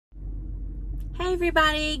Hey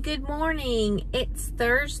everybody, good morning. It's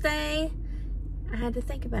Thursday. I had to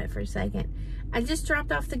think about it for a second. I just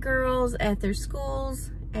dropped off the girls at their schools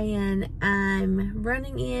and I'm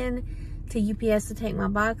running in to UPS to take my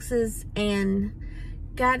boxes and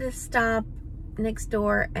got to stop next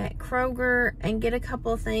door at Kroger and get a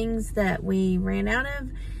couple of things that we ran out of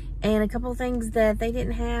and a couple of things that they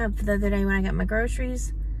didn't have the other day when I got my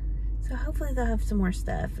groceries. So hopefully they'll have some more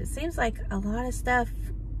stuff. It seems like a lot of stuff,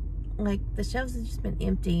 like the shelves have just been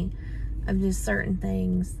empty of just certain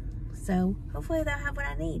things. So hopefully they'll have what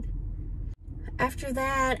I need. After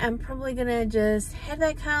that, I'm probably gonna just head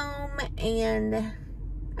back home, and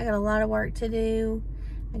I got a lot of work to do.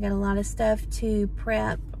 I got a lot of stuff to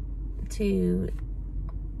prep, to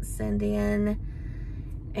send in,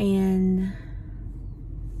 and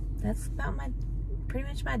that's about pretty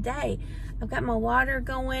much my day. I've got my water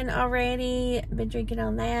going already. Been drinking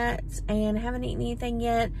on that and haven't eaten anything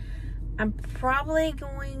yet. I'm probably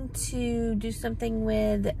going to do something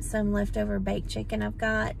with some leftover baked chicken I've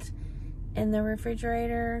got in the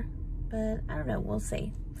refrigerator, but I don't know, we'll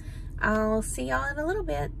see. I'll see y'all in a little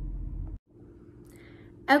bit.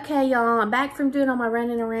 Okay, y'all, I'm back from doing all my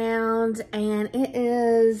running around and it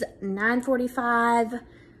is 9:45.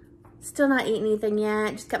 Still not eating anything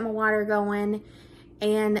yet, just got my water going,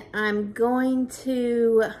 and I'm going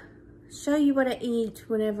to show you what I eat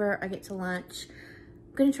whenever I get to lunch.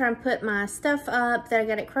 I'm gonna try and put my stuff up that I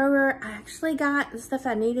got at Kroger. I actually got the stuff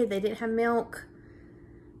I needed. They didn't have milk,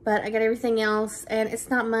 but I got everything else, and it's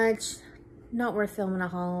not much, not worth filming a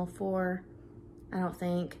haul for, I don't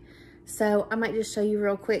think. So I might just show you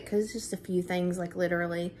real quick because it's just a few things, like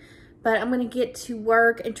literally. But I'm gonna get to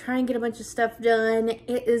work and try and get a bunch of stuff done.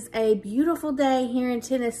 It is a beautiful day here in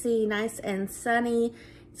Tennessee, nice and sunny.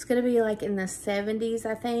 It's gonna be like in the 70s,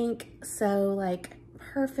 I think. So like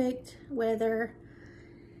perfect weather.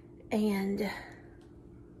 And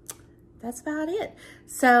that's about it.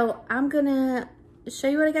 So I'm gonna show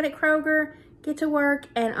you what I got at Kroger, get to work,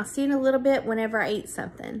 and I'll see you in a little bit whenever I eat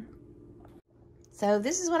something. So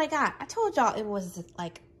this is what I got. I told y'all it was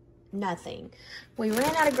like nothing. We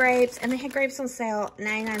ran out of grapes, and they had grapes on sale,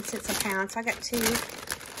 99 cents a pound. So I got two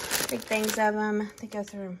big things of them. They go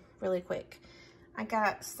through them really quick. I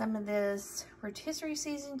got some of this rotisserie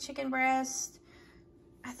seasoned chicken breast.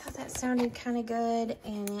 I thought that sounded kind of good,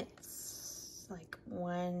 and it's like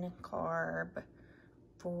 1 carb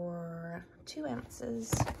for 2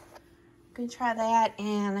 ounces. I'm gonna try that,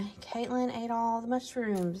 and Caitlin ate all the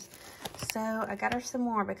mushrooms. So I got her some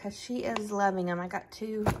more because she is loving them. I got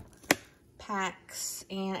 2 packs,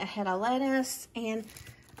 and I had a lettuce, and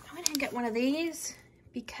I went ahead and got one of these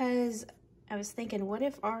because I was thinking, what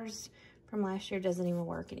if ours from last year doesn't even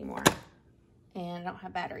work anymore? And I don't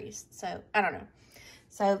have batteries, so I don't know.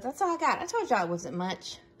 So that's all I got. I told y'all it wasn't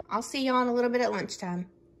much. I'll see y'all in a little bit at lunchtime.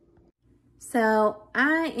 So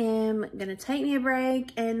I am gonna take me a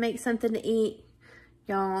break and make something to eat.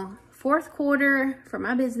 Y'all, fourth quarter for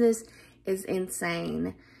my business is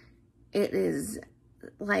insane. It is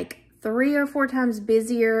like 3 or 4 times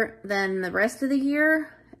busier than the rest of the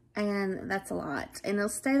year, and that's a lot. And it'll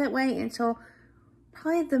stay that way until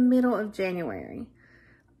probably the middle of January.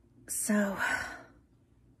 So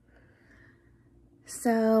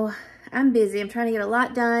I'm busy. I'm trying to get a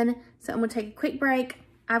lot done. So I'm gonna take a quick break.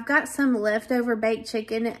 I've got some leftover baked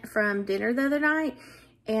chicken from dinner the other night.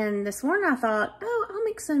 And this morning I thought, oh, I'll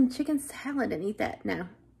make some chicken salad and eat that. No,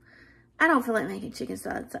 I don't feel like making chicken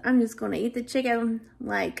salad. So I'm just gonna eat the chicken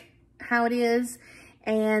like how it is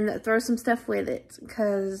and throw some stuff with it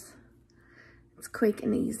because it's quick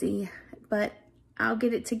and easy. But I'll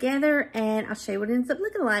get it together and I'll show you what it ends up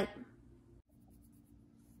looking like.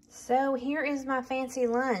 So here is my fancy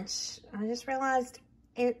lunch. I just realized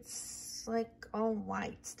it's like all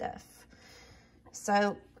white stuff.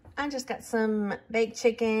 So I just got some baked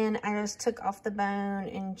chicken. I just took off the bone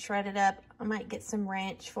and shredded up. I might get some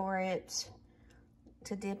ranch for it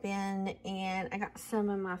to dip in. And I got some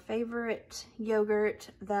of my favorite yogurt,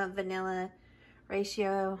 the vanilla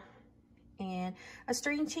ratio, and a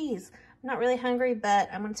string cheese. I'm not really hungry, but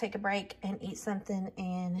I'm gonna take a break and eat something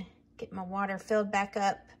and get my water filled back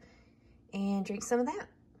up and drink some of that.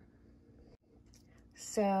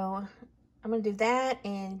 So I'm gonna do that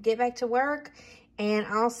and get back to work, and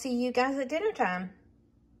I'll see you guys at dinner time.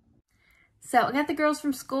 So I got the girls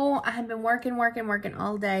from school. I have been working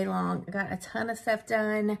all day long. I got a ton of stuff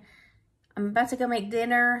done. I'm about to go make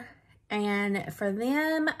dinner, and for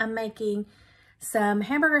them, I'm making some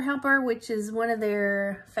hamburger helper, which is one of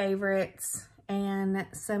their favorites, and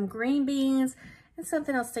some green beans and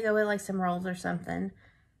something else to go with, like some rolls or something.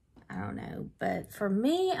 I don't know. But for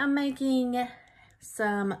me, I'm making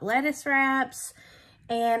some lettuce wraps,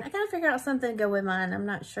 and I gotta figure out something to go with mine. I'm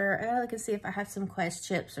not sure. I gotta look and see if I have some Quest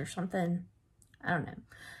chips or something. I don't know.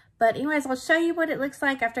 But anyways, I'll show you what it looks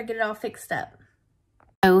like after I get it all fixed up.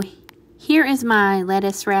 So here is my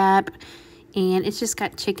lettuce wrap, and it's just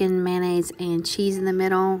got chicken, mayonnaise, and cheese in the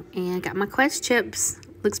middle, and got my Quest chips.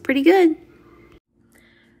 Looks pretty good.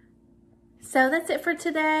 So that's it for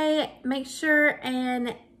today. Make sure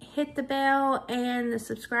and hit the bell and the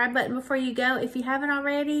subscribe button before you go if you haven't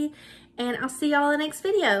already. And I'll see y'all in the next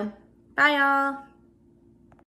video. Bye, y'all.